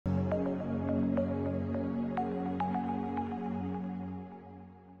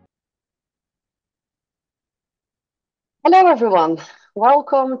Hello, everyone.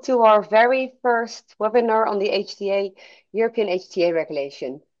 Welcome to our very first webinar on the HTA, European HTA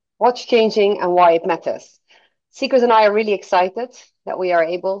Regulation, what's changing and why it matters. Sigrid and I are really excited that we are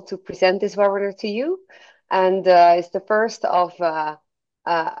able to present this webinar to you, and it's the first of uh,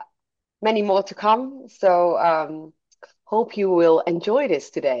 many more to come. So hope you will enjoy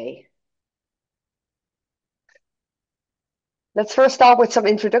this today. Let's first start with some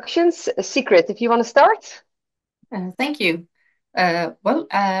introductions. Sigrid, if you want to start. Thank you. I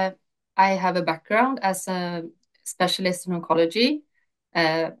have a background as a specialist in oncology.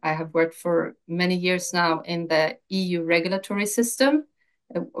 I have worked for many years now in the EU regulatory system,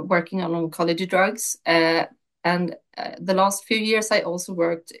 working on oncology drugs. And the last few years, I also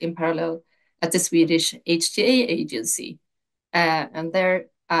worked in parallel at the Swedish HTA agency. And there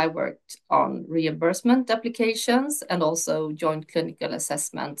I worked on reimbursement applications and also joint clinical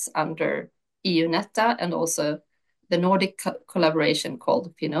assessments under EU HTA and also the Nordic collaboration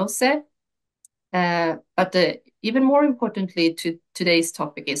called FINOSE. But even more importantly to today's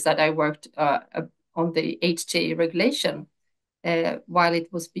topic is that I worked on the HTA regulation while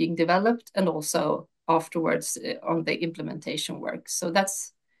it was being developed and also afterwards on the implementation work. So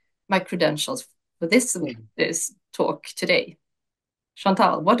that's my credentials for this talk today.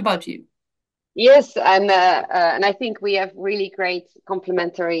 Chantal, what about you? Yes, and I think we have really great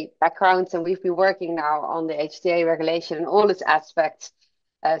complementary backgrounds, and we've been working now on the HTA regulation and all its aspects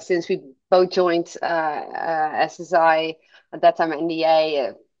since we both joined SSI at that time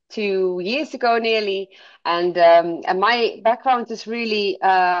NDA 2 years ago nearly, and my background is really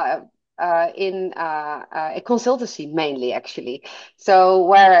in a consultancy mainly actually. So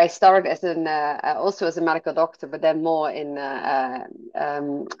where I started as an also as a medical doctor, but then more in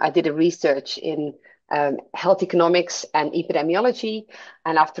I did a research in health economics and epidemiology.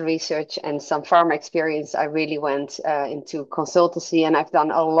 And after research and some pharma experience, I really went into consultancy, and I've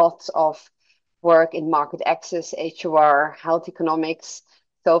done a lot of work in market access, HOR, health economics.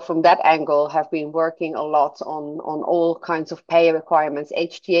 So from that angle, have been working a lot on all kinds of payer requirements,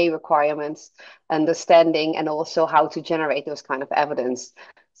 HTA requirements, understanding, and also how to generate those kind of evidence.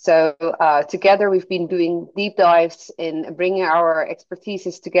 So together, we've been doing deep dives in bringing our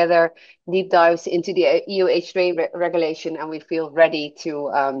expertises together, deep dives into the EU HTA regulation, and we feel ready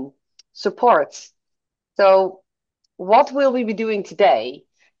to support. So what will we be doing today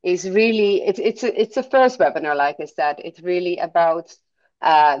is really it's a first webinar, like I said. It's really about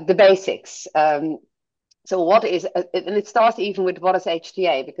the basics. So what is, and it starts even with what is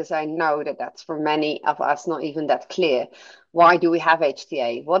HTA, because I know that that's for many of us not even that clear. Why do we have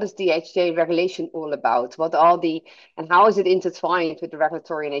HTA? What is the HTA regulation all about? What are the, and how is it intertwined with the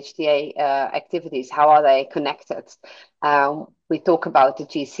regulatory and HTA activities? How are they connected? We talk about the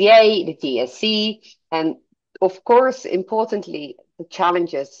GCA, the GSC, and of course, importantly, the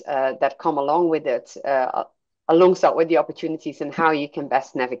challenges that come along with it, alongside with the opportunities and how you can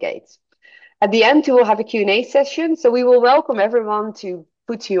best navigate. At the end, we will have a Q&A session, so we will welcome everyone to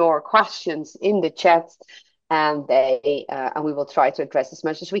put your questions in the chat, and and we will try to address as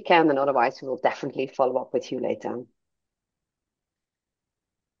much as we can, and otherwise we will definitely follow up with you later.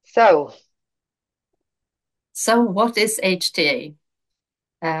 So, So what is HTA?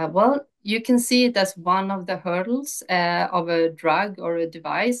 Well, you can see it as one of the hurdles of a drug or a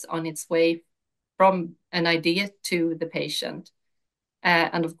device on its way from an idea to the patient.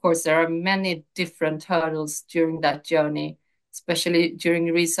 And of course, there are many different hurdles during that journey, especially during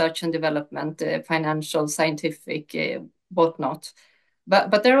research and development, financial, scientific, whatnot.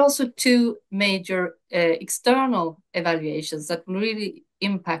 But there are also two major external evaluations that will really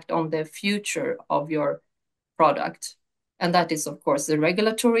impact on the future of your product. And that is, of course, the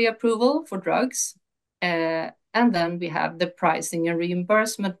regulatory approval for drugs. And then we have the pricing and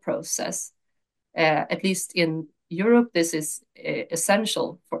reimbursement process. At least in Europe, this is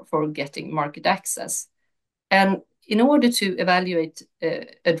essential for getting market access. And in order to evaluate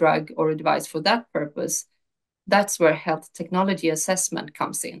a drug or a device for that purpose, that's where health technology assessment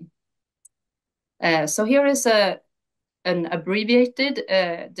comes in. So here is an abbreviated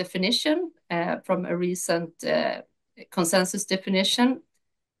definition from a recent consensus definition.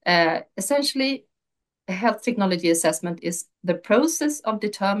 Essentially, a health technology assessment is the process of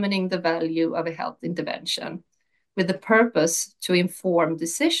determining the value of a health intervention with the purpose to inform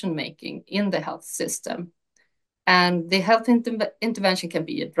decision making in the health system. And the health intervention can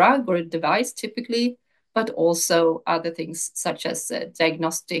be a drug or a device typically, but also other things such as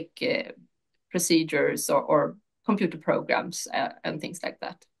diagnostic procedures or computer programs and things like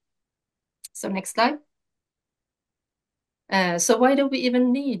that. So next slide. So why do we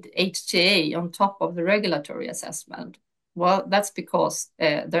even need HTA on top of the regulatory assessment? Well, that's because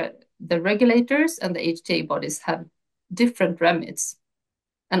the regulators and the HTA bodies have different remits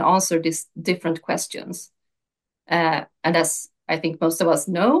and answer these different questions. And as I think most of us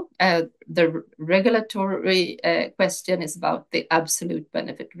know, the regulatory question is about the absolute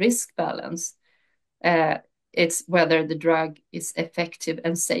benefit risk balance. It's whether the drug is effective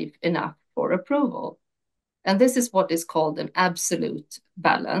and safe enough for approval. And this is what is called an absolute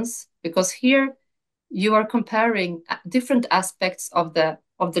balance, because here you are comparing different aspects of the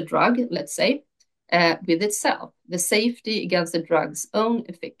drug, let's say, with itself, the safety against the drug's own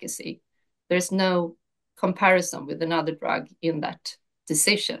efficacy. There's no comparison with another drug in that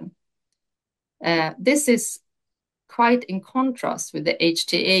decision. This is quite in contrast with the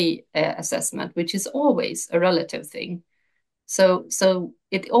HTA assessment, which is always a relative thing. So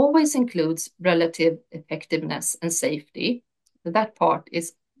it always includes relative effectiveness and safety. That part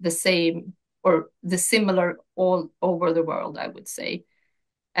is the same or the similar all over the world, I would say.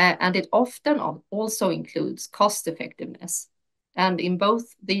 And it often also includes cost effectiveness. And in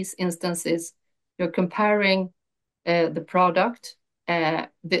both these instances, you're comparing the product. The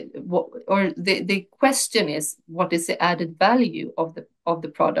question is, what is the added value of the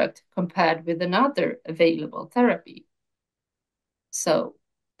product compared with another available therapy? So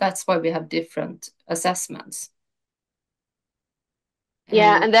that's why we have different assessments.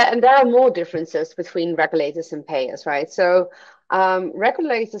 Yeah, and there are more differences between regulators and payers, right? So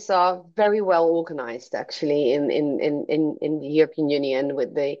regulators are very well organized, actually, in the European Union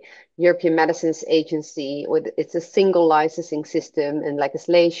with the European Medicines Agency. It's a single licensing system and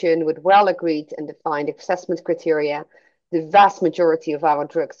legislation with well agreed and defined assessment criteria. The vast majority of our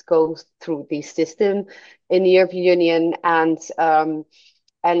drugs go through this system in the European Union, and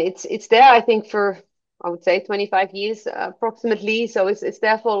it's there, I think, for I would say 25 years approximately. So it's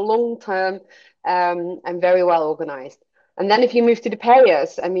there for a long term and very well organized. And then if you move to the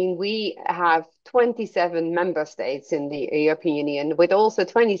payers, I mean, we have 27 member states in the European Union with also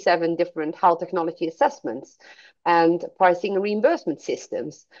 27 different health technology assessments and pricing and reimbursement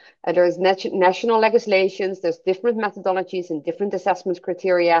systems. There's national legislations, there's different methodologies and different assessment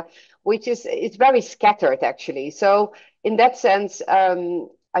criteria, which is it's very scattered actually. So in that sense,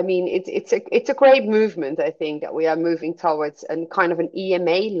 I mean, it's a great movement, I think, that we are moving towards a kind of an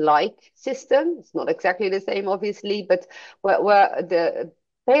EMA-like system. It's not exactly the same, obviously, but where the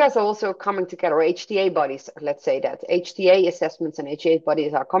payers are also coming together, or HTA bodies, let's say that. HTA assessments and HTA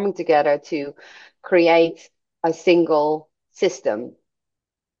bodies are coming together to create a single system.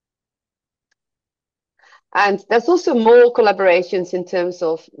 And there's also more collaborations in terms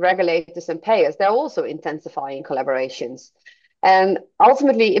of regulators and payers. They're also intensifying collaborations. And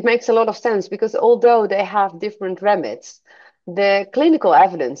ultimately, it makes a lot of sense because although they have different remits, the clinical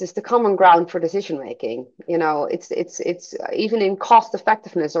evidence is the common ground for decision making. You know, it's even in cost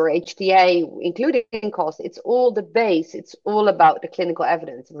effectiveness or HTA, including cost, it's all the base. It's all about the clinical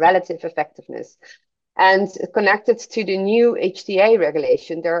evidence, relative effectiveness. And connected to the new HTA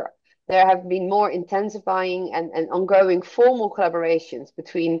regulation, there have been more intensifying and ongoing formal collaborations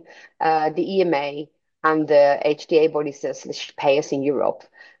between the EMA and the HTA bodies slash payers in Europe.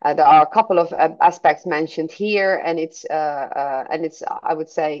 There are a couple of aspects mentioned here, and it's I would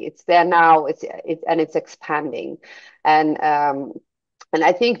say it's there now. It's expanding, and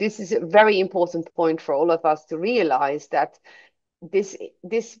I think this is a very important point for all of us to realize that this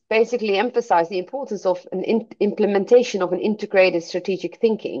basically emphasizes the importance of an implementation of an integrated strategic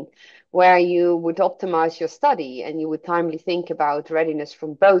thinking, where you would optimize your study and you would timely think about readiness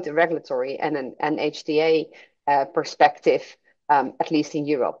from both a regulatory and an HTA perspective, at least in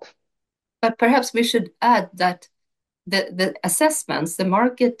Europe. But perhaps we should add that the assessments, the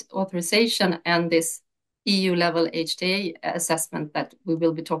market authorization and this EU level HTA assessment that we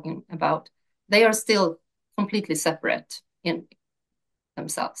will be talking about, they are still completely separate in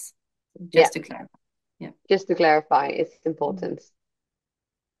themselves. Just to clarify. Yeah. Just to clarify, it's important.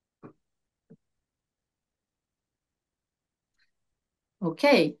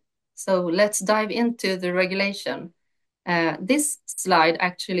 Okay, so let's dive into the regulation. This slide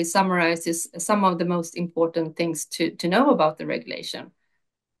actually summarizes some of the most important things to know about the regulation.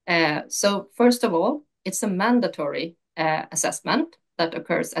 So first of all, it's a mandatory assessment that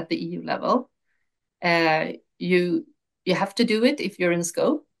occurs at the EU level. You have to do it if you're in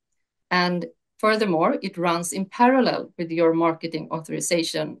scope. And furthermore, it runs in parallel with your marketing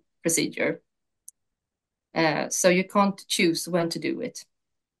authorization procedure. So you can't choose when to do it.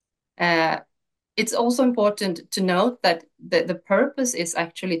 It's also important to note that the purpose is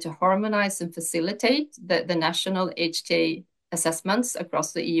actually to harmonize and facilitate the national HTA assessments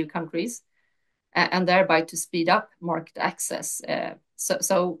across the EU countries. and thereby to speed up market access.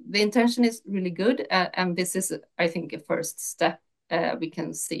 So the intention is really good, and this is, I think, a first step. We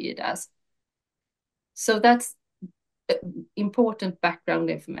can see it as. So that's important background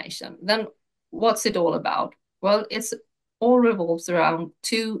information. Then what's it all about? Well, it's all revolves around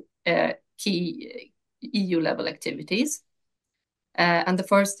two key EU level activities. And the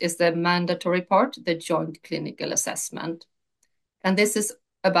first is the mandatory part, the joint clinical assessment. And this is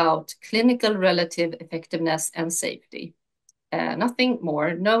about clinical relative effectiveness and safety. Nothing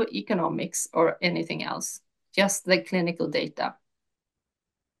more, no economics or anything else, just the clinical data.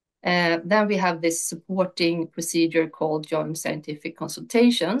 Then we have this supporting procedure called joint scientific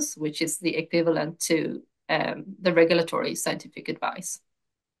consultations, which is the equivalent to the regulatory scientific advice.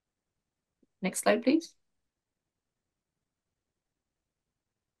 Next slide, please.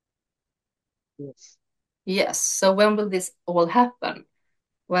 Yes. Yes, so when will this all happen?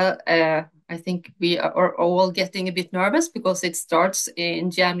 Well, I think we are all getting a bit nervous because it starts in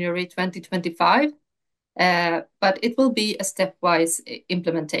January 2025. But it will be a stepwise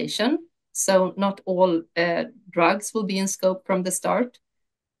implementation. So not all drugs will be in scope from the start.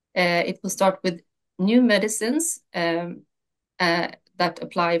 It will start with new medicines that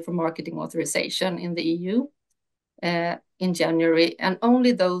apply for marketing authorization in the EU in January, and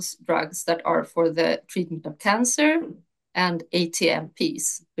only those drugs that are for the treatment of cancer and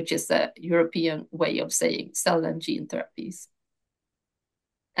ATMPs, which is the European way of saying cell and gene therapies.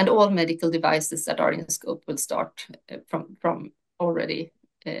 And all medical devices that are in scope will start from already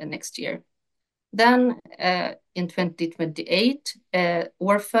next year. Then in 2028,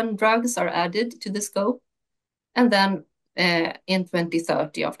 orphan drugs are added to the scope. And then in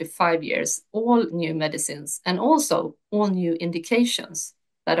 2030, after 5 years, all new medicines and also all new indications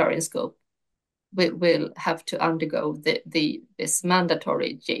that are in scope will have to undergo this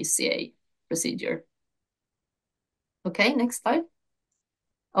mandatory JCA procedure. Okay, next slide.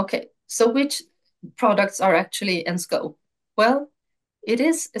 Okay, so which products are actually in scope? Well, it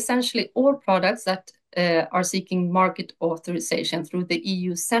is essentially all products that are seeking market authorization through the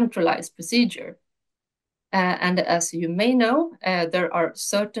EU centralized procedure. And as you may know, there are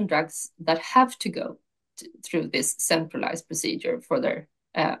certain drugs that have to go through this centralized procedure for their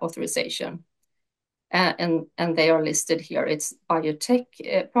authorization. And they are listed here. It's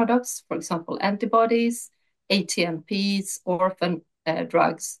biotech products, for example, antibodies, ATMPs, orphan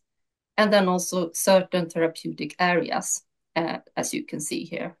drugs, and then also certain therapeutic areas, as you can see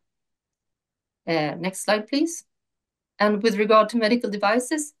here. Next slide, please. And with regard to medical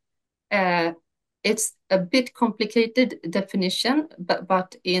devices, it's a bit complicated definition,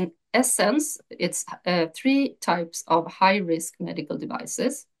 but in essence, it's 3 types of high-risk medical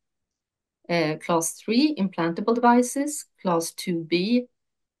devices. Class 3 implantable devices, Class 2B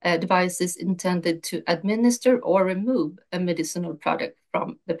devices intended to administer or remove a medicinal product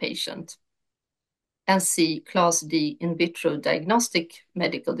from the patient. And C, Class D in vitro diagnostic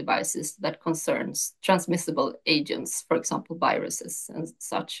medical devices that concerns transmissible agents, for example, viruses and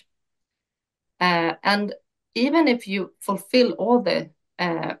such. And even if you fulfill all the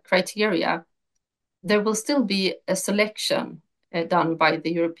criteria, there will still be a selection done by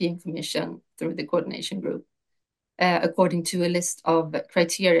the European Commission through the coordination group, according to a list of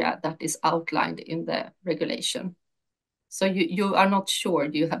criteria that is outlined in the regulation. So you are not sure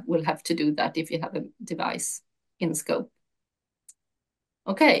you will have to do that if you have a device in scope.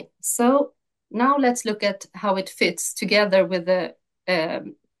 Okay, so now let's look at how it fits together with the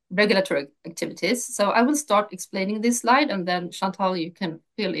regulatory activities. So I will start explaining this slide, and then Chantal, you can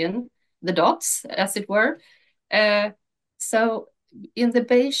fill in the dots, as it were. So in the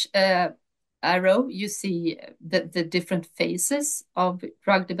beige arrow, you see the different phases of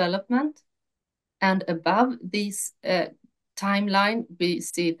drug development. And above these timeline, we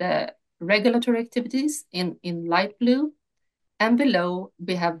see the regulatory activities in light blue. And below,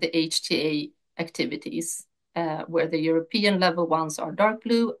 we have the HTA activities, where the European level ones are dark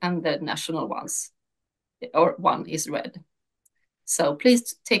blue and the national ones, or one is red. So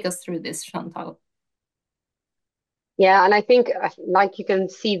please take us through this, Chantal. Yeah, and I think, like you can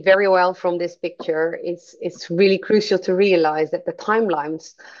see very well from this picture, it's really crucial to realize that the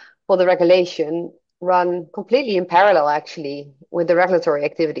timelines for the regulation run completely in parallel, actually, with the regulatory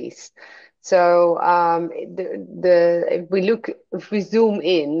activities. So if we zoom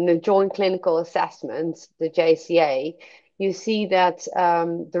in, the joint clinical assessment, the JCA, you see that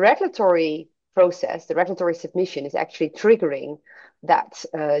the regulatory process, the regulatory submission, is actually triggering that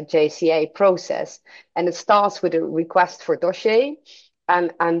JCA process, and it starts with a request for dossier.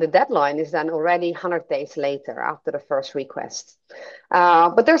 And the deadline is then already 100 days later after the first request.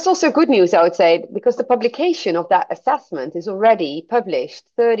 But there's also good news, I would say, because the publication of that assessment is already published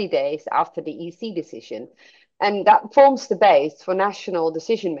 30 days after the EC decision. And that forms the base for national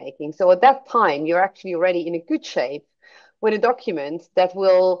decision making. So at that time, you're actually already in a good shape with a document that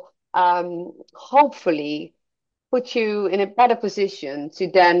will hopefully put you in a better position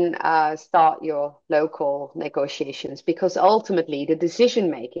to then start your local negotiations, because ultimately the decision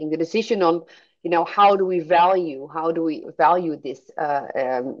making, the decision on how do we value this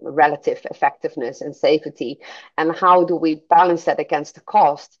relative effectiveness and safety, and how do we balance that against the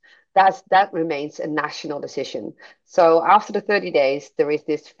cost, that remains a national decision. So after the 30 days, there is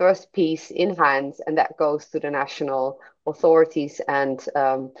this first piece in hand, and that goes to the national authorities, and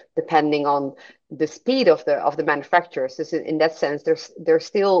depending on the speed of the manufacturers. So in that sense, there's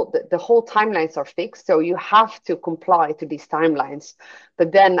still the whole timelines are fixed, so you have to comply to these timelines.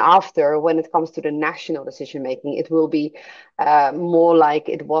 But then after, when it comes to the national decision making, it will be more like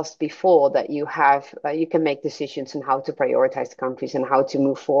it was before, that you can make decisions on how to prioritize countries and how to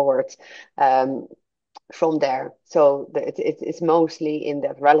move forward from there. So it's mostly in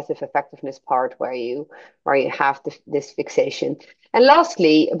that relative effectiveness part where you have this fixation. And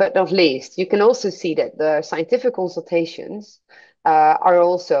lastly, but not least, you can also see that the scientific consultations are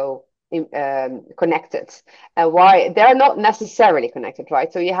also connected. And why they're not necessarily connected,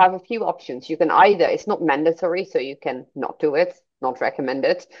 right? So you have a few options. You can either, it's not mandatory, so you can not do it, not recommend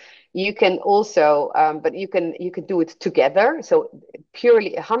it. You can also, but you can do it together. So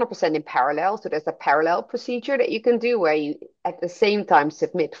purely 100% in parallel. So there's a parallel procedure that you can do where you at the same time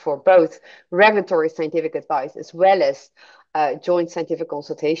submit for both regulatory scientific advice as well as joint scientific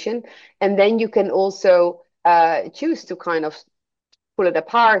consultation. And then you can also choose to kind of pull it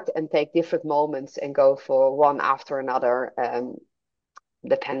apart and take different moments and go for one after another,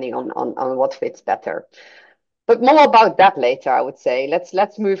 depending on what fits better. But more about that later, I would say.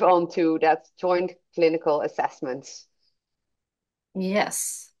 Let's move on to that joint clinical assessments.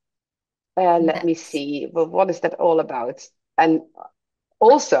 Yes. Let me see. Well, what is that all about? And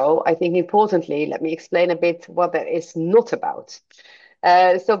also, I think importantly, let me explain a bit what that is not about.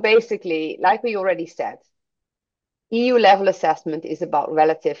 So basically, like we already said, EU level assessment is about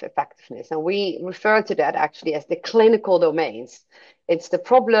relative effectiveness, and we refer to that actually as the clinical domains. It's the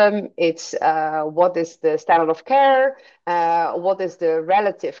problem, it's what is the standard of care, what is the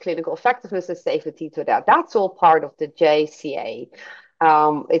relative clinical effectiveness and safety to that. That's all part of the JCA.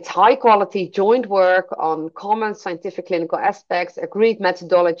 It's high quality joint work on common scientific clinical aspects, agreed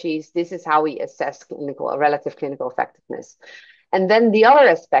methodologies. This is how we assess relative clinical effectiveness. And then the other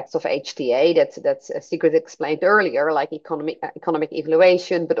aspects of HTA that's Sigrid explained earlier, like economic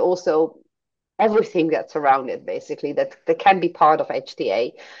evaluation, but also everything that's around it, basically, that can be part of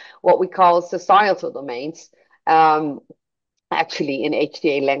HTA, what we call societal domains. Actually, in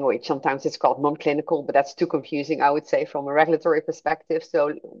HTA language, sometimes it's called non-clinical, but that's too confusing, I would say, from a regulatory perspective.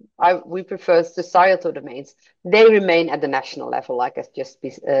 So we prefer societal domains. They remain at the national level, like I just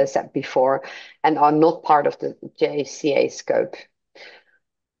said before, and are not part of the JCA scope.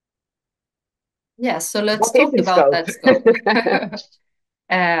 Yes, so let's talk about that scope.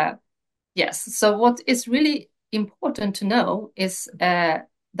 Yes, so what is really important to know is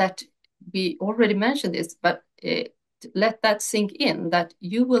that we already mentioned this, but let that sink in, that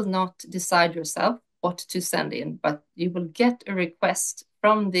you will not decide yourself what to send in, but you will get a request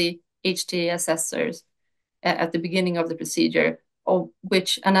from the HTA assessors at the beginning of the procedure of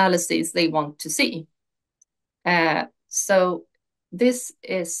which analyses they want to see. So this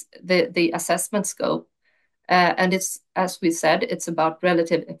is the assessment scope, and it's, as we said, it's about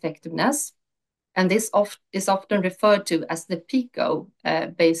relative effectiveness. And this is often referred to as the PICO,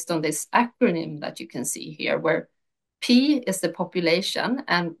 based on this acronym that you can see here, where P is the population,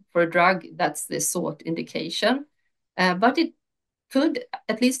 and for a drug, that's the sought indication. But it could,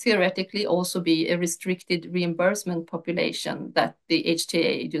 at least theoretically, also be a restricted reimbursement population that the HTA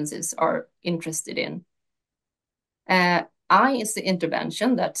agencies are interested in. I is the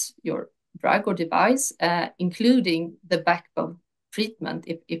intervention, that's your drug or device, including the backbone treatment,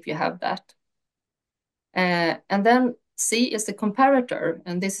 if you have that. And then C is the comparator,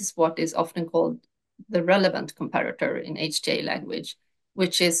 and this is what is often called the relevant comparator in HTA language,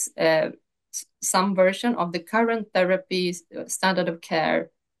 which is some version of the current therapy standard of care.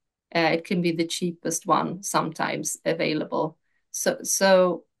 It can be the cheapest one sometimes available.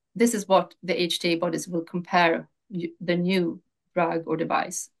 So this is what the HTA bodies will compare the new drug or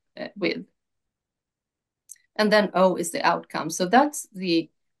device with. And then O is the outcome. So that's the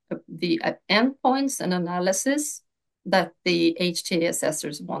endpoints and analysis that the HTA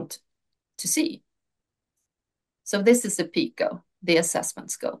assessors want to see. So this is the PICO, the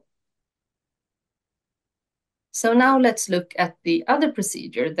assessment scope. So now let's look at the other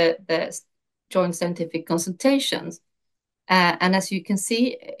procedure, the joint scientific consultations. And as you can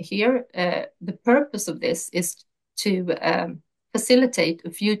see here, the purpose of this is to facilitate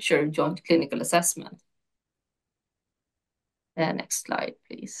a future joint clinical assessment. Next slide,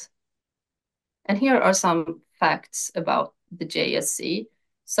 please. And here are some facts about the JSC.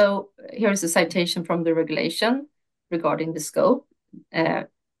 So here is a citation from the regulation regarding the scope.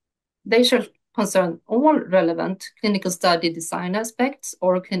 They shall concern all relevant clinical study design aspects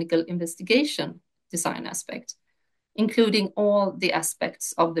or clinical investigation design aspects, including all the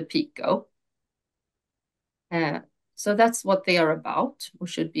aspects of the PICO. So that's what they are about, or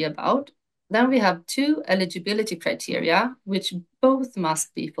should be about. Then we have 2 eligibility criteria, which both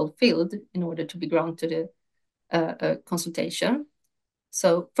must be fulfilled in order to be granted a consultation.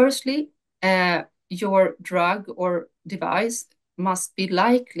 So firstly, your drug or device must be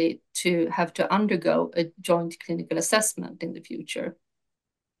likely to have to undergo a joint clinical assessment in the future.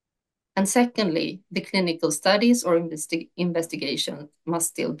 And secondly, the clinical studies or investigation must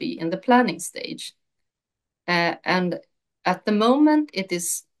still be in the planning stage. And at the moment, it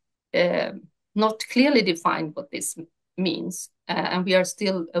is not clearly defined what this means. And we are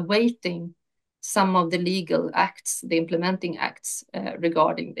still awaiting some of the legal acts, the implementing acts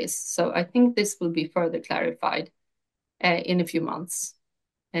regarding this. So I think this will be further clarified in a few months.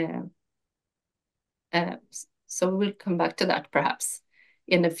 So we'll come back to that perhaps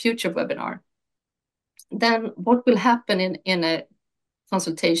in a future webinar. Then what will happen in a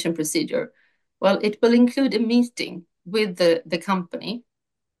consultation procedure? Well, it will include a meeting with the company,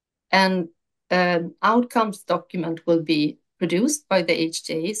 and an outcomes document will be produced by the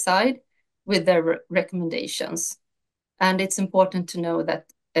HTA side with their recommendations. And it's important to know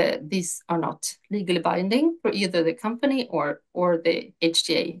that these are not legally binding for either the company or the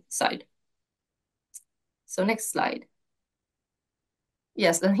HTA side. So next slide.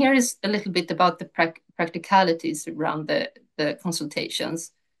 Yes, and here is a little bit about the practicalities around the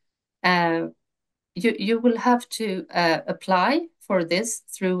consultations. You will have to apply for this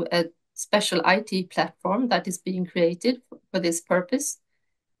through a special IT platform that is being created for this purpose,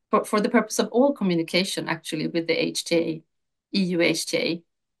 for the purpose of all communication actually with the HTA, EU HTA,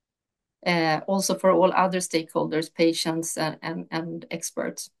 also for all other stakeholders, patients and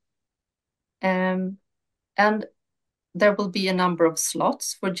experts. And there will be a number of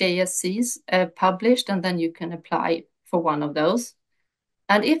slots for JSCs published, and then you can apply for one of those.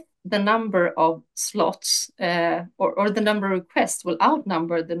 And if the number of slots or the number of requests will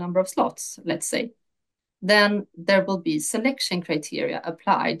outnumber the number of slots, let's say, then there will be selection criteria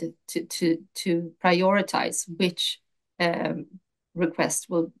applied to prioritize which request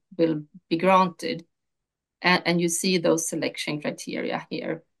will be granted. And you see those selection criteria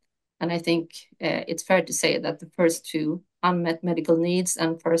here. And I think it's fair to say that the first 2, unmet medical needs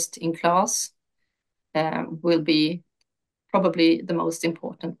and first in class, will be probably the most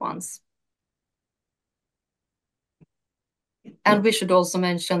important ones. And we should also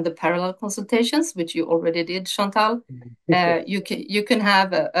mention the parallel consultations, which you already did, Chantal. You can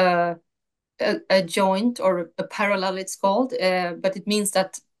have a joint or a parallel, it's called, but it means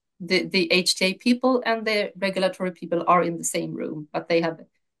that the HTA people and the regulatory people are in the same room, but they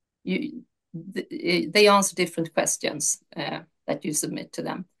answer different questions that you submit to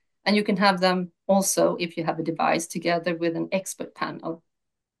them. And you can have them also, if you have a device, together with an expert panel.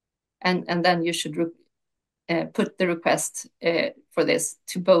 And then you should put the request for this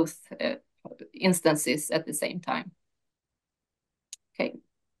to both instances at the same time. Okay,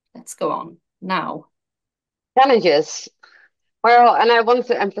 let's go on now. Challenges. Well, and I wanted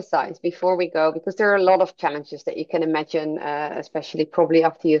to emphasize before we go, because there are a lot of challenges that you can imagine, especially probably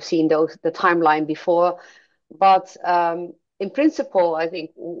after you've seen the timeline before. But in principle, I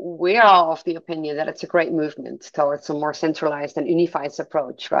think we are of the opinion that it's a great movement towards a more centralized and unified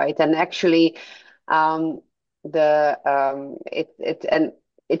approach, right? And actually,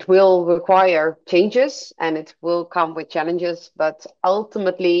 it will require changes and it will come with challenges, but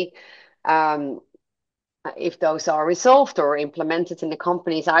ultimately, if those are resolved or implemented in the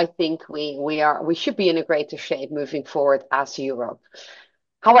companies, I think we should be in a greater shape moving forward as Europe.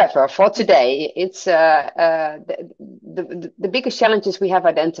 However, for today, it's the biggest challenges we have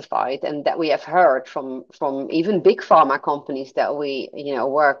identified and that we have heard from even big pharma companies that we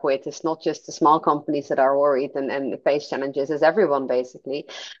work with. It's not just the small companies that are worried and face challenges, it's everyone basically.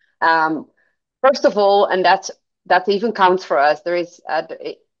 First of all, and that even counts for us, there is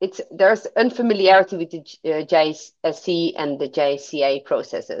there's unfamiliarity with the JSC and the JCA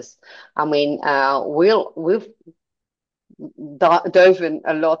processes. I mean, we've dove in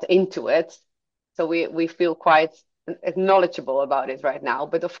a lot into it, so we feel quite knowledgeable about it right now.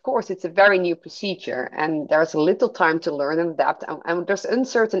 But of course, it's a very new procedure, and there's a little time to learn and adapt, and there's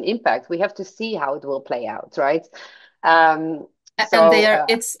uncertain impact. We have to see how it will play out, right? And So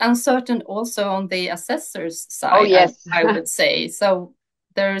it's uncertain also on the assessor's oh side, yes, I would say. So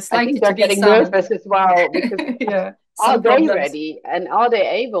there's I think likely they're to be getting some, nervous as well because yeah, are some they problems. ready and are they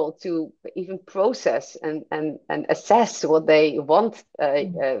able to even process and assess what they want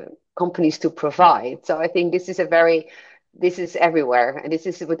companies to provide? So I think this is everywhere, and this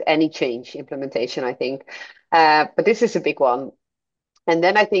is with any change implementation, I think. But this is a big one. And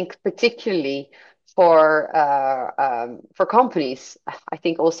then I think particularly for companies, I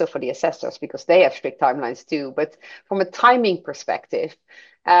think also for the assessors, because they have strict timelines too. But from a timing perspective,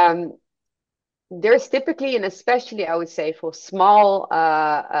 um, there's typically, and especially I would say for small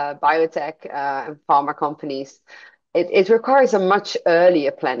biotech and pharma companies, it requires a much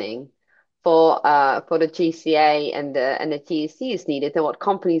earlier planning for the GCA and the TEC is needed than what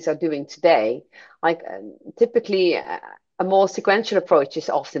companies are doing today. Like typically, a more sequential approach is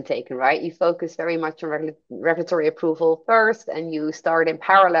often taken, right? You focus very much on regulatory approval first, and you start in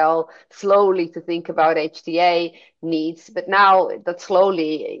parallel slowly to think about HTA needs. But now that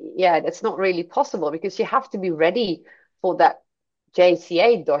slowly, yeah, that's not really possible because you have to be ready for that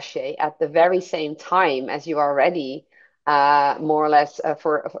JCA dossier at the very same time as you are ready, more or less,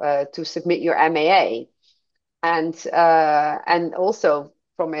 for to submit your MAA. And also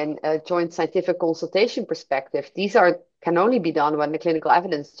from a joint scientific consultation perspective, these can only be done when the clinical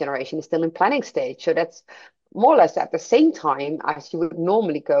evidence generation is still in planning stage. So that's more or less at the same time as you would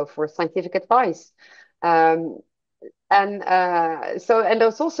normally go for scientific advice. Um, and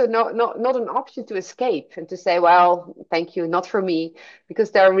there's also not an option to escape and to say, well, thank you, not for me, because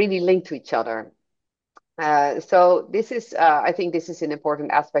they're really linked to each other. So this is, I think this is an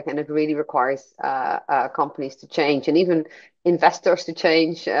important aspect, and it really requires companies to change and even investors to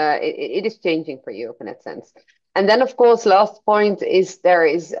change. It is changing for Europe in that sense. And then, of course, last point is there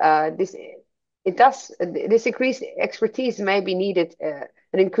is this. It does this increased expertise may be needed.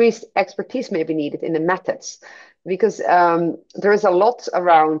 An increased expertise may be needed in the methods, because there is a lot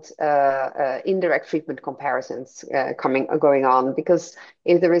around indirect treatment comparisons going on, because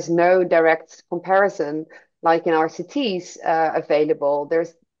if there is no direct comparison, like in RCTs available,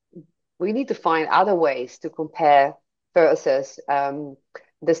 we need to find other ways to compare versus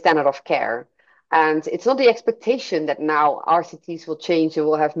the standard of care. And it's not the expectation that now RCTs will change and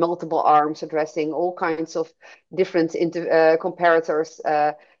will have multiple arms addressing all kinds of different comparators.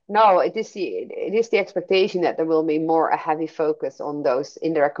 No, it is the expectation that there will be more a heavy focus on those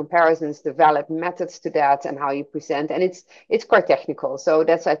indirect comparisons, develop methods to that, and how you present. And it's quite technical. So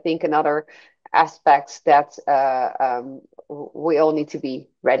that's, I think, another aspect that we all need to be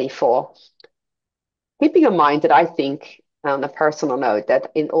ready for. Keeping in mind that I think, on a personal note,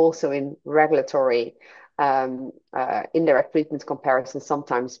 that also in regulatory indirect treatment comparisons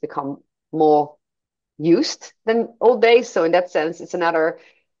sometimes become more used than old days. So in that sense, it's another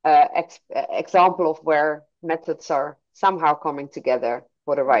example of where methods are somehow coming together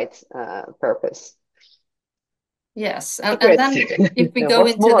for the right purpose. Yes, and Secrets. then if we go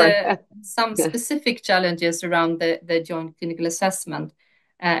What's into more? some specific challenges around the joint clinical assessment,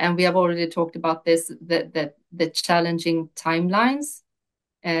 and we have already talked about this, the challenging timelines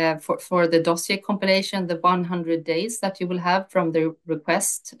for the dossier compilation, the 100 days that you will have from the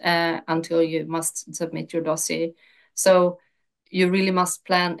request until you must submit your dossier. So you really must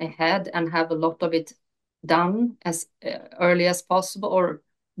plan ahead and have a lot of it done as early as possible or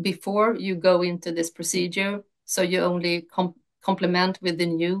before you go into this procedure. So you only complement with the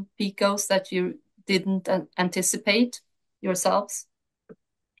new PICOs that you didn't anticipate yourselves.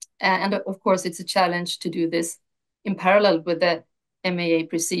 And of course, it's a challenge to do this in parallel with the MAA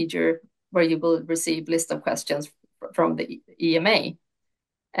procedure, where you will receive list of questions from the EMA.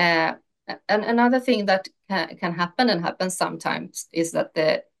 And another thing that can happen and happens sometimes is that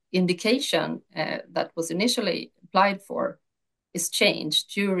the indication that was initially applied for is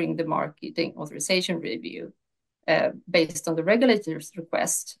changed during the marketing authorization review based on the regulator's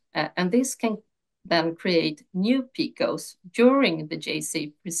request. And this can then create new PICOs during the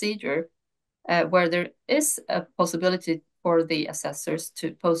JC procedure, where there is a possibility for the assessors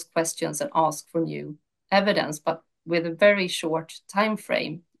to pose questions and ask for new evidence, but with a very short time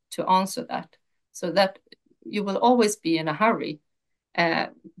frame to answer that, so that you will always be in a hurry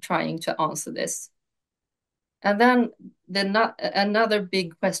trying to answer this. And then another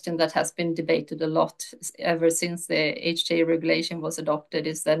big question that has been debated a lot ever since the HTA regulation was adopted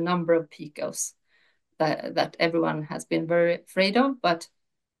is the number of picos that everyone has been very afraid of. But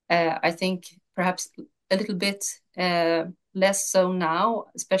I think perhaps a little bit less so now,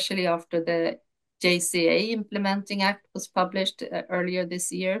 especially after the JCA Implementing Act was published earlier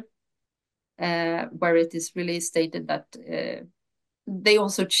this year, where it is really stated that they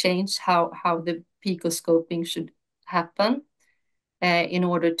also changed how the picoscoping should happen in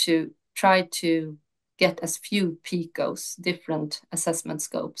order to try to get as few picos, different assessment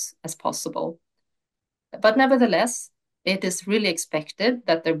scopes, as possible. But nevertheless, it is really expected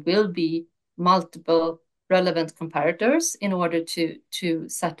that there will be multiple relevant comparators in order to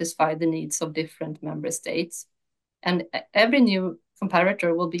satisfy the needs of different member states. And every new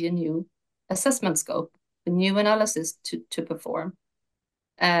comparator will be a new assessment scope, a new analysis to perform.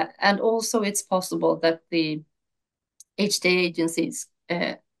 And also it's possible that the HTA agencies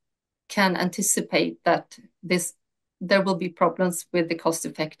can anticipate that there will be problems with the cost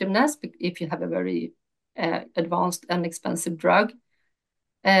effectiveness if you have a very advanced and expensive drug.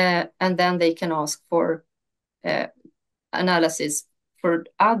 And then they can ask for analysis for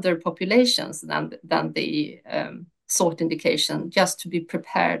other populations than the sought indication, just to be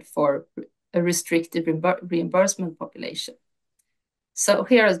prepared for a restricted reimbursement population. So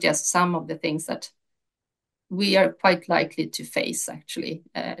here are just some of the things that we are quite likely to face, actually,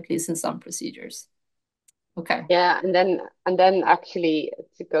 at least in some procedures. Okay. Yeah, and then actually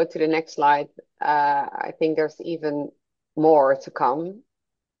to go to the next slide, I think there's even more to come.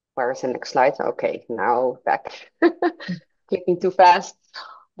 Where is the next slide? Okay, now back. Clicking too fast.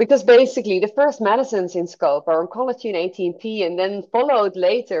 Because basically the first medicines in scope are oncology and ATMP, and then followed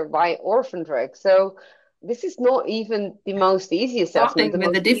later by orphan drugs. So this is not even the most easy assessment. Starting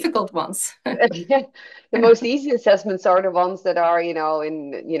with the difficult ones. The most easy assessments are the ones that are,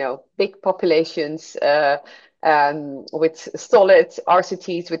 in, big populations, with solid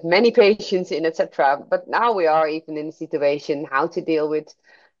RCTs with many patients in, etc. But now we are even in a situation how to deal with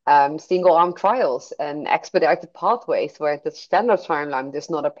single arm trials and expedited pathways where the standard timeline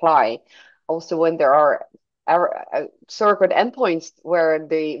does not apply. Also, when there are surrogate endpoints where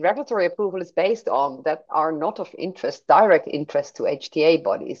the regulatory approval is based on that are not of direct interest to HTA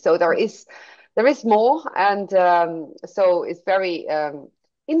bodies. So there is more, and so it's very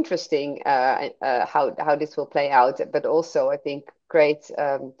interesting how this will play out, but also I think great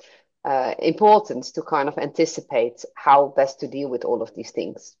importance to kind of anticipate how best to deal with all of these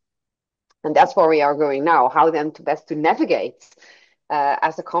things. And that's where we are going now, how then to best to navigate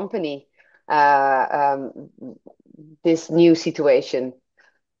as a company this new situation.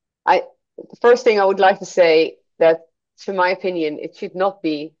 The first thing I would like to say that, to my opinion, it should not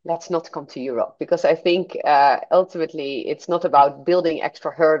be, let's not come to Europe, because I think ultimately it's not about building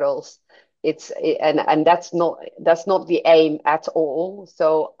extra hurdles. And that's not the aim at all.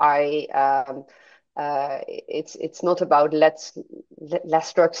 So it's not about let's let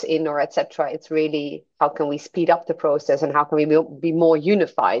less drugs in or etc. It's really how can we speed up the process and how can we be more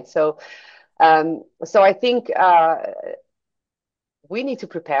unified. So I think we need to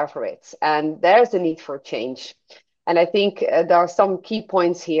prepare for it, and there's a need for change. And I think there are some key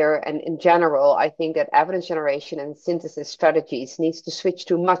points here. And in general, I think that evidence generation and synthesis strategies needs to switch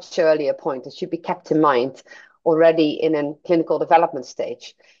to a much earlier point. It should be kept in mind already in a clinical development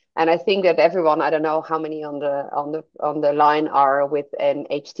stage. And I think that everyone, I don't know how many on the line are with an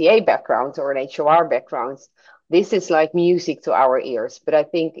HTA background or an HOR background. This is like music to our ears. But I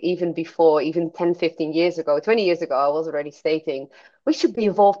think even before, even 10, 15 years ago, 20 years ago, I was already stating we should be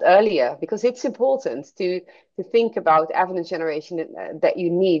involved earlier, because it's important to think about evidence generation that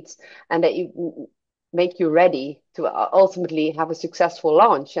you need and that you make you ready to ultimately have a successful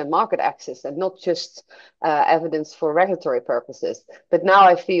launch and market access, and not just evidence for regulatory purposes. But now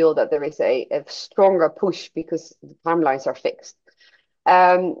I feel that there is a stronger push because the timelines are fixed.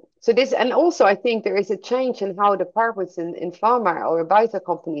 So this, and also I think there is a change in how departments in pharma or biotech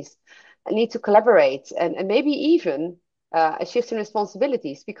companies need to collaborate, and maybe even a shift in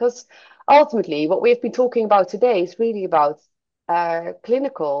responsibilities, because ultimately what we've been talking about today is really about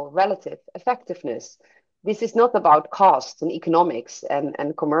clinical relative effectiveness. This is not about cost and economics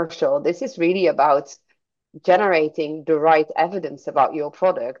and commercial. This is really about generating the right evidence about your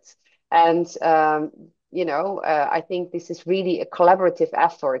product. And I think this is really a collaborative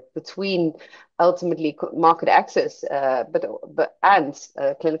effort between ultimately market access, but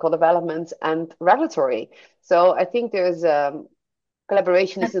clinical development and regulatory. So I think there's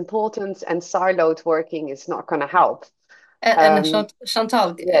collaboration is important, and siloed working is not going to help. And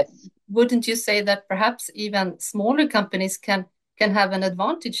Chantal, Yes. wouldn't you say that perhaps even smaller companies can have an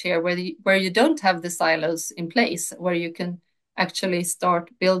advantage here, where you don't have the silos in place, where you can actually start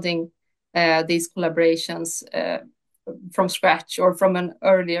building these collaborations from scratch or from an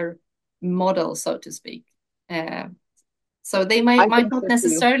earlier model, so to speak. So they I might think not so too.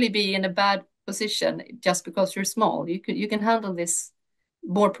 necessarily be in a bad position just because you're small. You can handle this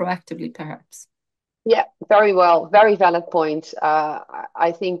more proactively, perhaps. Yeah, very well, very valid point.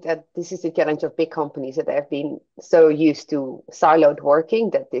 I think that this is the challenge of big companies that they've been so used to siloed working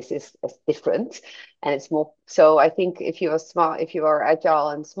that this is different, and it's more. So I think if you are small, if you are agile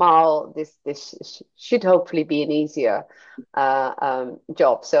and small, this should hopefully be an easier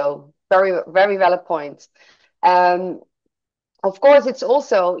job. So very valid point. Um, of course, it's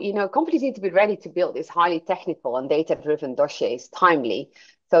also, companies need to be ready to build these highly technical and data-driven dossiers timely.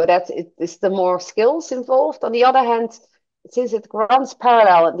 So that's it's the more skills involved. On the other hand, since it runs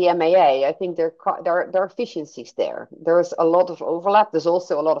parallel at the MAA, I think there are efficiencies there. There's a lot of overlap. There's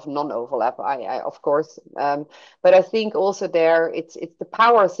also a lot of non-overlap, of course. But I think also there, it's the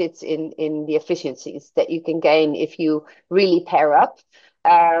power sits in the efficiencies that you can gain if you really pair up.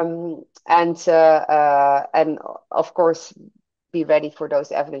 And of course be ready for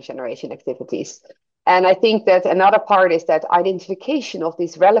those evidence generation activities. And I think that another part is that identification of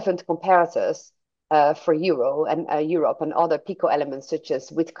these relevant comparators for Europe and other PICO elements, such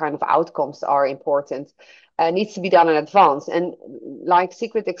as which kind of outcomes are important, needs to be done in advance. And like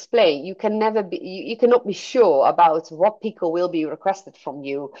Sigrid explained, you cannot be sure about what PICO will be requested from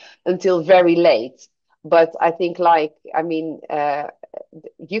you until very late. But I think,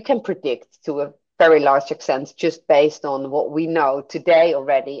 you can predict to a very large extent just based on what we know today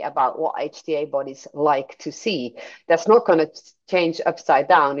already about what HTA bodies like to see. That's not going to change upside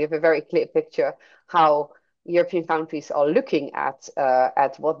down. We have a very clear picture how European countries are looking at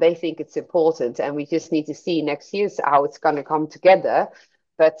what they think it's important, and we just need to see next year how it's going to come together.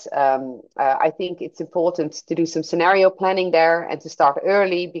 But I think it's important to do some scenario planning there and to start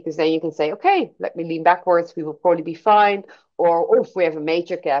early, because then you can say, okay, let me lean backwards. We will probably be fine. Or if we have a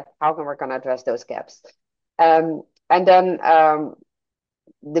major gap, how can we going to address those gaps? And then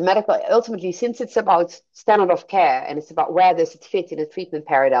the medical, ultimately, since it's about standard of care and it's about where does it fit in a treatment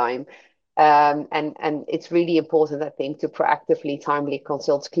paradigm, and it's really important, I think, to proactively, timely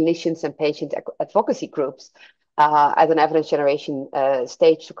consult clinicians and patient advocacy groups as an evidence generation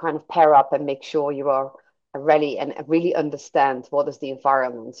stage to kind of pair up and make sure you are ready and really understand what is the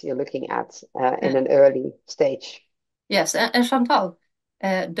environment you're looking at in an early stage. Yes, and Chantal,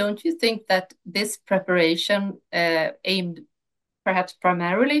 don't you think that this preparation aimed perhaps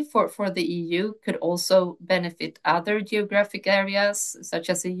primarily for the EU could also benefit other geographic areas, such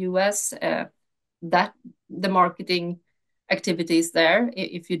as the US, that the marketing activities there,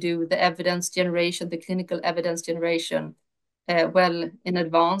 if you do the evidence generation, the clinical evidence generation, well in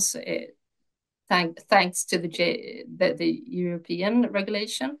advance, thanks to the European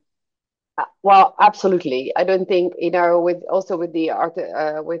regulation? Well, absolutely. I don't think, with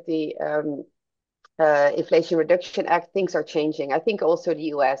the Inflation Reduction Act, things are changing. I think also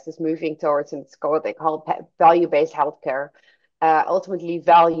the US is moving towards, and it's called, they call value-based healthcare. Ultimately,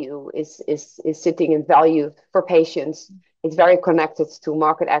 value is sitting in value for patients. It's very connected to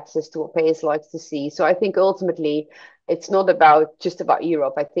market access, to what payers like to see. So I think ultimately it's not just about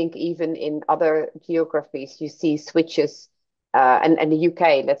Europe. I think even in other geographies, you see switches, and the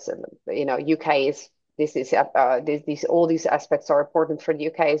UK. UK is these all these aspects are important for the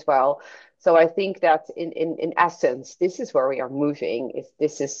UK as well. So I think that in essence, this is where we are moving.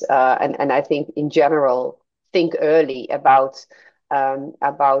 And I think in general, think early about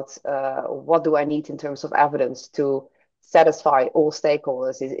what do I need in terms of evidence to satisfy all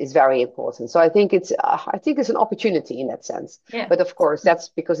stakeholders is very important. So I think it's an opportunity in that sense. Yeah. But of course, that's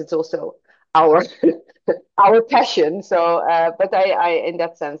because it's also our our passion. So, but I in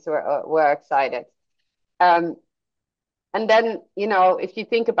that sense, we're excited. Um, and then, if you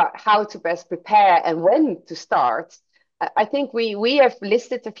think about how to best prepare and when to start, I think we have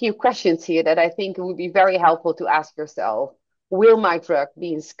listed a few questions here that I think would be very helpful to ask yourself. Will my drug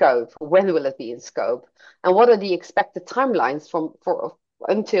be in scope? When will it be in scope? And what are the expected timelines for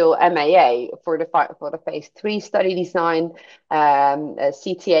until MAA for the phase 3 study design,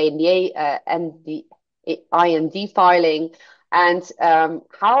 CTA and the IND filing? And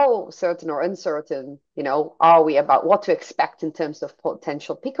how certain or uncertain, are we about what to expect in terms of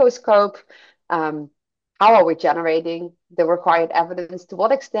potential picoscope? How are we generating the required evidence? To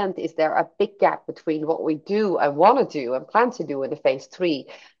what extent is there a big gap between what we do and want to do and plan to do in the phase 3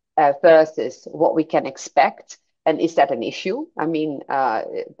 versus what we can expect? And is that an issue? I mean,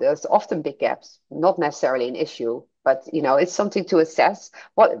 there's often big gaps, not necessarily an issue, but it's something to assess.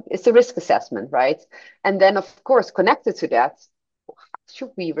 It's a risk assessment, right? And then, of course, connected to that,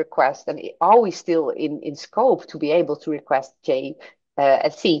 should we request, and are we still in scope to be able to request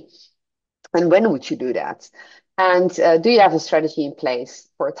JSC? And when would you do that? And do you have a strategy in place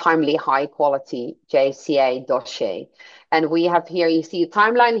for a timely, high quality JCA dossier? And we have here, you see a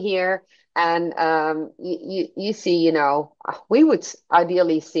timeline here, and you see, we would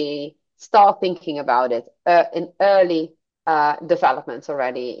ideally see start thinking about it in early development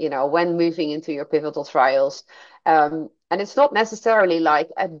already, when moving into your pivotal trials. And it's not necessarily like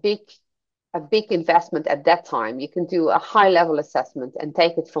a big investment at that time. You can do a high level assessment and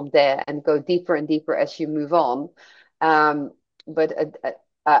take it from there and go deeper and deeper as you move on. But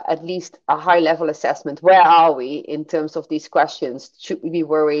at least a high level assessment. Where are we in terms of these questions? Should we be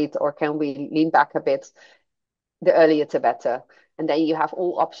worried, or can we lean back a bit? The earlier the better. And then you have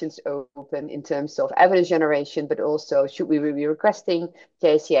all options open in terms of evidence generation, but also should we be requesting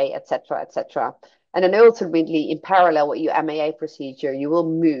JCA, etc., etc. And then ultimately, in parallel with your MAA procedure, you will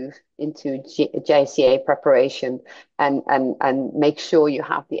move into JCA preparation and make sure you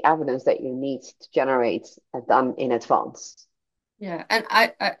have the evidence that you need to generate done in advance. Yeah, and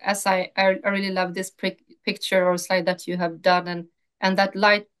I really love this picture or slide that you have done, and that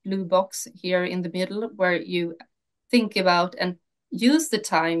light blue box here in the middle where you think about and use the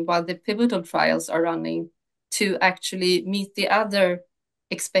time while the pivotal trials are running to actually meet the other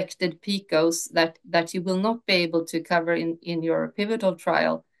expected PICOs that you will not be able to cover in your pivotal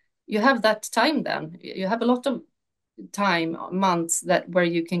trial. You have that time then. You have a lot of time, months where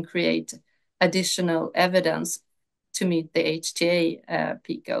you can create additional evidence to meet the HTA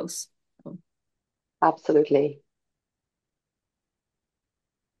PICOs. Absolutely.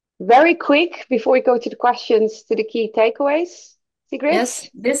 Very quick before we go to the questions, to the key takeaways. Sigrid? Yes,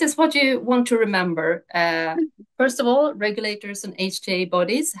 this is what you want to remember. First of all, regulators and HTA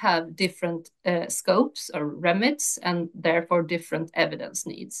bodies have different scopes or remits and therefore different evidence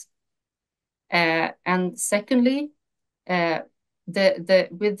needs. And secondly, with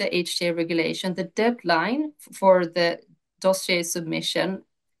the HTA regulation, the deadline for the dossier submission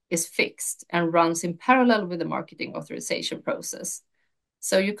is fixed and runs in parallel with the marketing authorization process.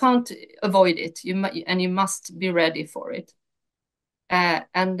 So you can't avoid it, you must be ready for it.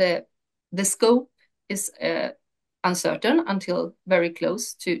 And the scope is uncertain until very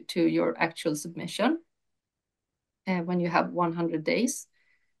close to your actual submission, when you have 100 days.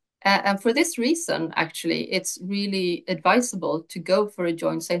 And for this reason, actually, it's really advisable to go for a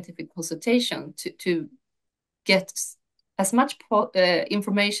joint scientific consultation to get as much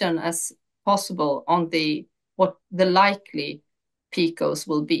information as possible on what the likely PICOs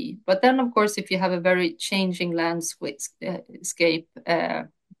will be. But then, of course, if you have a very changing landscape, can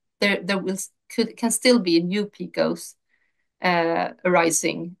still be new PICOs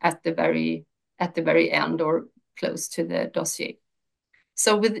arising at the very end or close to the dossier.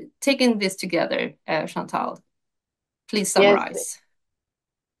 So with taking this together, Chantal, please summarize.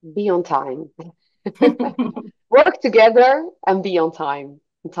 Yes, be on time. Work together and be on time,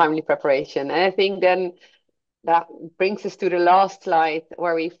 timely preparation. And I think then that brings us to the last slide,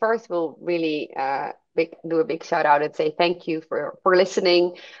 where we first will really do a big shout out and say thank you for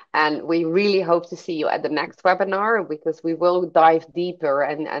listening. And we really hope to see you at the next webinar, because we will dive deeper,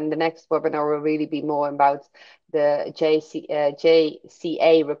 and the next webinar will really be more about the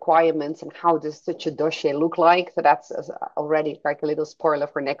JCA requirements and how does such a dossier look like. So that's already like a little spoiler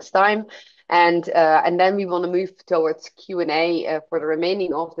for next time. And then we want to move towards Q&A for the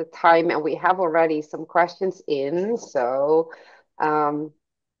remaining of the time. And we have already some questions in. So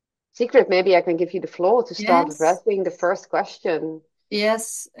Sigrid, maybe I can give you the floor to start addressing the first question.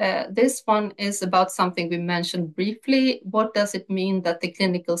 Yes, this one is about something we mentioned briefly. What does it mean that the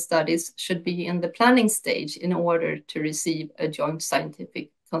clinical studies should be in the planning stage in order to receive a joint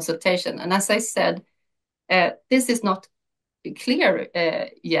scientific consultation? And as I said, this is not clear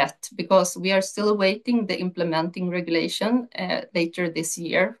yet, because we are still awaiting the implementing regulation later this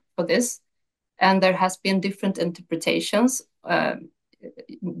year for this. And there has been different interpretations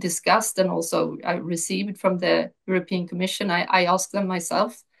discussed and also I received from the European Commission. I asked them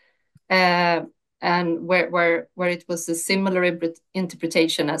myself, and where it was a similar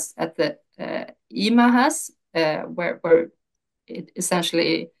interpretation as at the EMA has, where it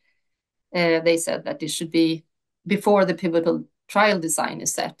essentially they said that it should be before the pivotal trial design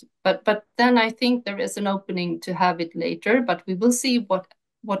is set. But then I think there is an opening to have it later, but we will see what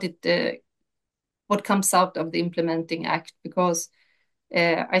comes out of the implementing act, because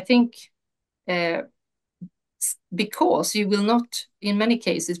I think because you will not, in many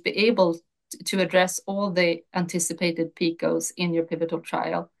cases, be able to address all the anticipated PICOs in your pivotal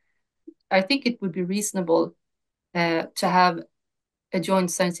trial. I think it would be reasonable to have a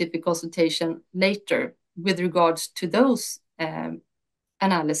joint scientific consultation later with regards to those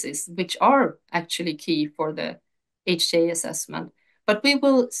analysis, which are actually key for the HTA assessment. But we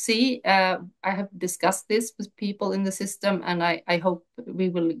will see. I have discussed this with people in the system, and I hope we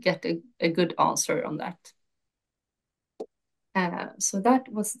will get a good answer on that. So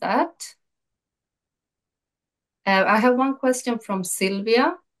that was that. I have one question from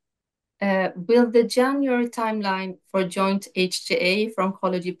Sylvia. Will the January timeline for joint HTA for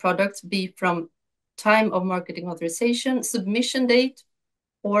oncology products be from time of marketing authorization, submission date,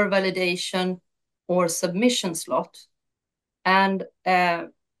 or validation, or submission slot? And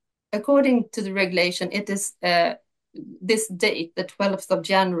according to the regulation, it is this date, the 12th of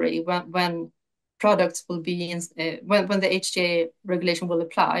January, when products will be when the HTA regulation will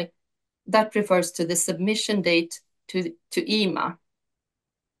apply. That refers to the submission date to EMA.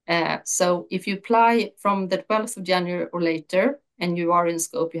 So if you apply from the 12th of January or later, and you are in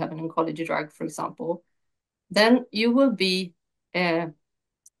scope, you have an oncology drug, for example, then you will be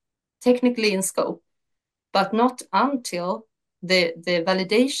technically in scope, but not until the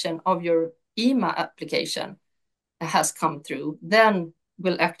validation of your EMA application has come through. Then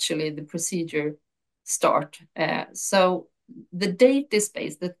will actually the procedure start. So the date is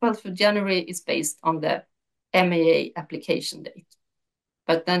based, the 12th of January is based on the MAA application date.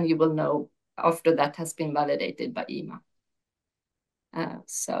 But then you will know after that has been validated by EMA.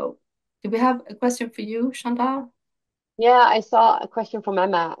 So do we have a question for you, Chantal? Yeah, I saw a question from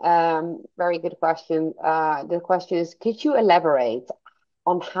Emma. Very good question. The question is, could you elaborate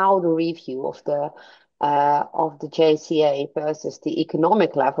on how the review of the JCA versus the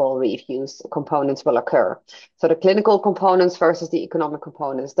economic level reviews components will occur? So the clinical components versus the economic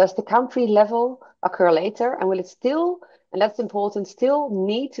components. Does the country level occur later, and will it still, and that's important, still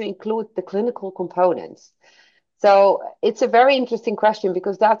need to include the clinical components? So it's a very interesting question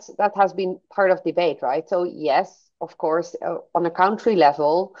because that has been part of debate, right? So yes, of course, on a country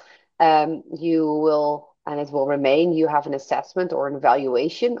level, you will, and it will remain, you have an assessment or an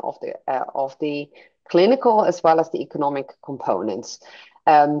evaluation of the clinical as well as the economic components.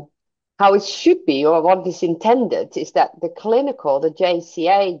 How it should be, or what is intended, is that the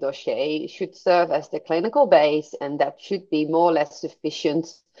JCA dossier should serve as the clinical base, and that should be more or less sufficient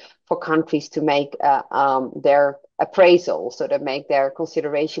for countries to make their appraisal, so to make their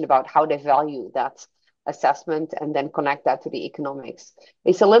consideration about how they value that assessment and then connect that to the economics.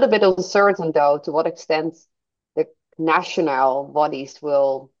 It's a little bit uncertain, though, to what extent the national bodies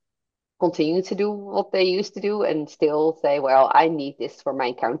will continue to do what they used to do and still say, well, I need this for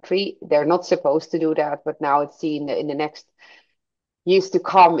my country. They're not supposed to do that, but now it's seen in the next years to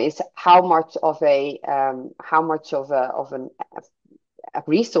come is how much of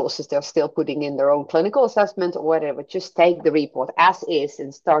resources they're still putting in their own clinical assessment, or whether they would just take the report as is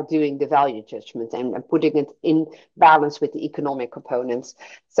and start doing the value judgment and putting it in balance with the economic components.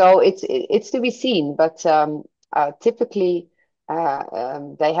 So it's to be seen, but typically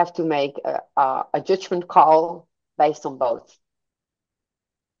they have to make a judgment call based on both.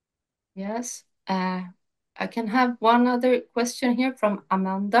 Yes. I can have one other question here from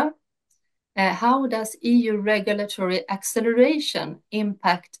Amanda. How does EU regulatory acceleration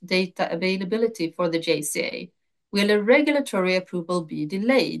impact data availability for the JCA? Will a regulatory approval be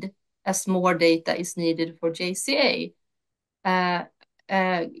delayed as more data is needed for JCA?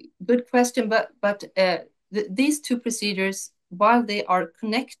 Good question, but these two procedures, while they are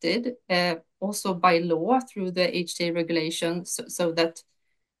connected also by law through the HTA regulation, so that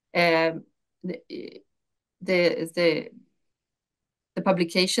the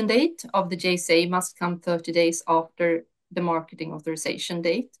publication date of the JCA must come 30 days after the marketing authorization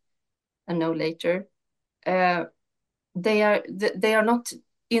date and no later. They are not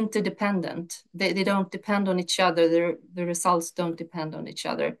interdependent. They don't depend on each other. The results don't depend on each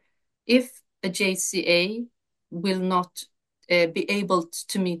other. If a JCA will not be able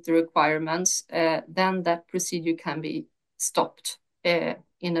to meet the requirements, then that procedure can be stopped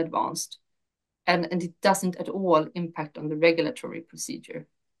in advance. And it doesn't at all impact on the regulatory procedure.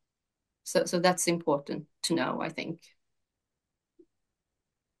 So that's important to know, I think.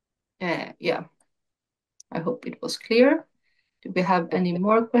 Yeah, I hope it was clear. Do we have any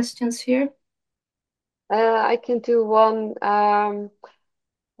more questions here? I can do one. I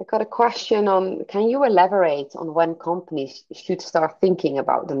got a question on, can you elaborate on when companies should start thinking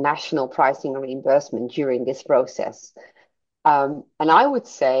about the national pricing and reimbursement during this process? And I would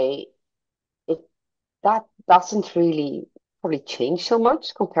say that doesn't really probably change so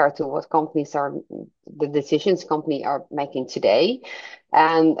much compared to what the decisions company are making today.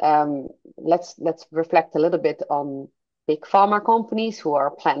 And let's reflect a little bit on big pharma companies who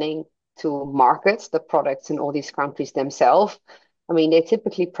are planning to market the products in all these countries themselves. I mean, they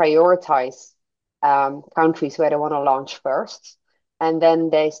typically prioritize countries where they want to launch first, and then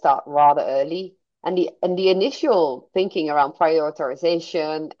they start rather early. And the initial thinking around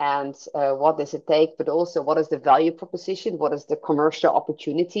prioritization and what does it take, but also what is the value proposition, what is the commercial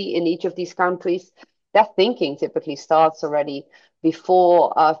opportunity in each of these countries. That thinking typically starts already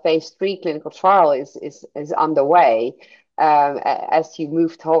before phase 3 clinical trial is underway, as you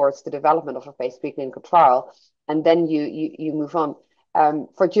move towards the development of a phase 3 clinical trial, and then you move on.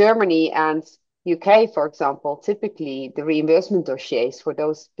 For Germany and UK, for example, typically the reimbursement dossiers for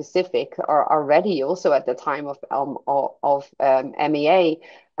those specific are ready also at the time of MEA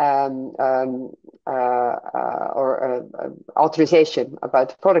or authorization,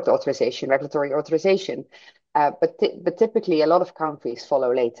 about product authorization, regulatory authorization. But typically a lot of countries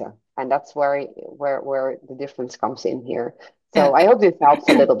follow later, and that's where the difference comes in here. So I hope this helps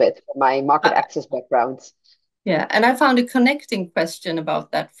a little bit from my market access background. Yeah, and I found a connecting question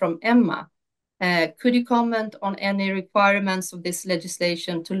about that from Emma. Could you comment on any requirements of this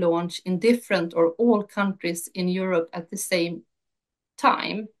legislation to launch in different or all countries in Europe at the same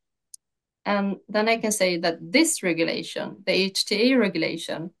time? And then I can say that this regulation, the HTA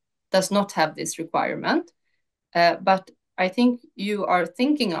regulation, does not have this requirement. But I think you are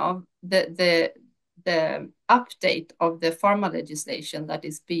thinking of the update of the pharma legislation that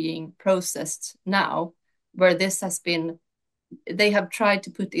is being processed now, where this has been, they have tried to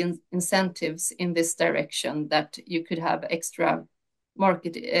put in incentives in this direction, that you could have extra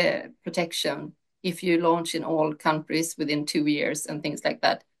market protection if you launch in all countries within 2 years and things like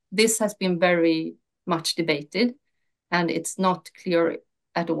that. This has been very much debated, and it's not clear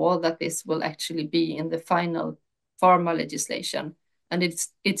at all that this will actually be in the final pharma legislation, and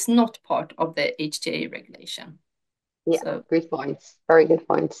it's not part of the HTA regulation. Yeah, so good points. Very good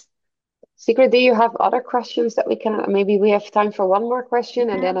points. Sigrid, do you have other questions that we can, maybe we have time for one more question,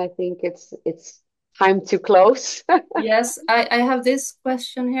 and then I think it's time to close. Yes, I have this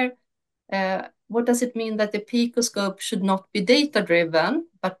question here. What does it mean that the PICO scope should not be data-driven,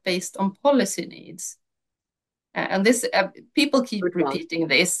 but based on policy needs? And this people keep repeating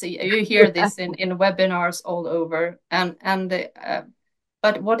this. You hear this in webinars all over.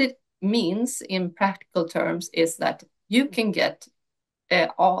 But what it means in practical terms is that you can get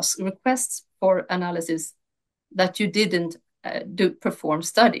requests for analysis that you didn't perform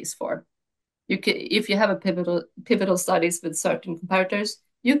studies for. If you have a pivotal studies with certain comparators,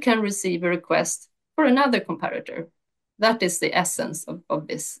 you can receive a request for another comparator. That is the essence of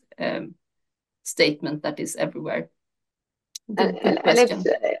this statement that is everywhere. Good question.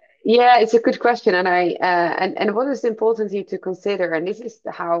 It's a good question, and what is important here to consider, and this is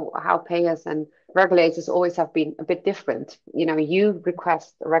how payers and regulators always have been a bit different. You know, you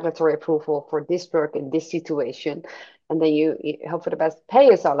request a regulatory approval for this drug in this situation, and then you hope for the best.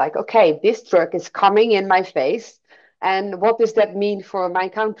 Payers are like, okay, this drug is coming in my face, and what does that mean for my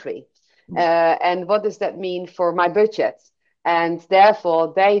country? And what does that mean for my budget? And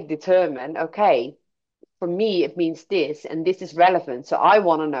therefore, they determine, okay, for me, it means this, and this is relevant. So I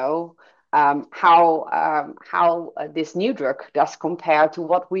want to know how this new drug does compare to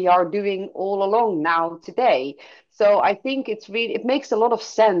what we are doing all along now today. So I think it makes a lot of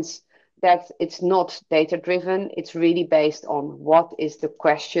sense that it's not data driven. It's really based on what is the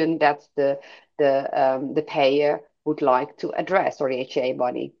question that the payer would like to address, or the HTA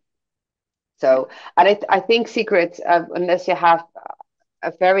body. So, and I think, Sigrid, unless you have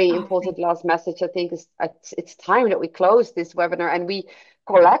a very important last message, I think it's time that we close this webinar and we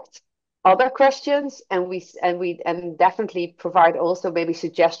collect other questions, and we definitely provide also maybe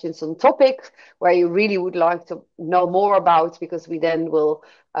suggestions on topics where you really would like to know more about, because we then will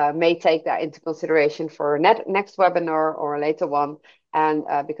may take that into consideration for a next webinar or a later one, and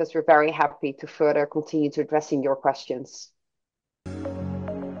because we're very happy to further continue to addressing your questions.